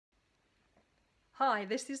Hi,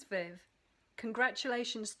 this is Viv.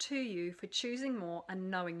 Congratulations to you for choosing more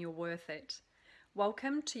and knowing you're worth it.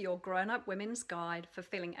 Welcome to your grown-up women's guide for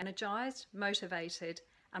feeling energized, motivated,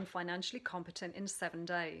 and financially competent in 7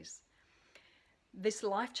 days. This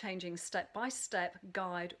life-changing step-by-step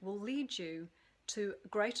guide will lead you to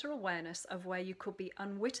greater awareness of where you could be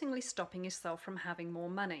unwittingly stopping yourself from having more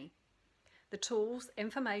money. The tools,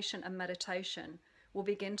 information, and meditation will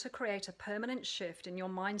begin to create a permanent shift in your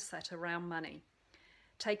mindset around money,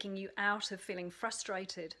 taking you out of feeling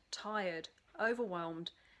frustrated, tired,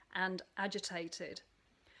 overwhelmed, and agitated,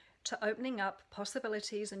 to opening up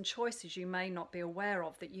possibilities and choices you may not be aware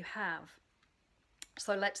of that you have.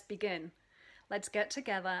 So let's begin. Let's get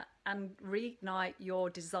together and reignite your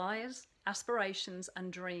desires, aspirations,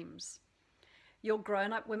 and dreams. Your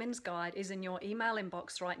Grown-Up Women's Guide is in your email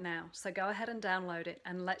inbox right now, so go ahead and download it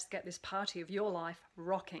and let's get this party of your life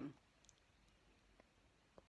rocking.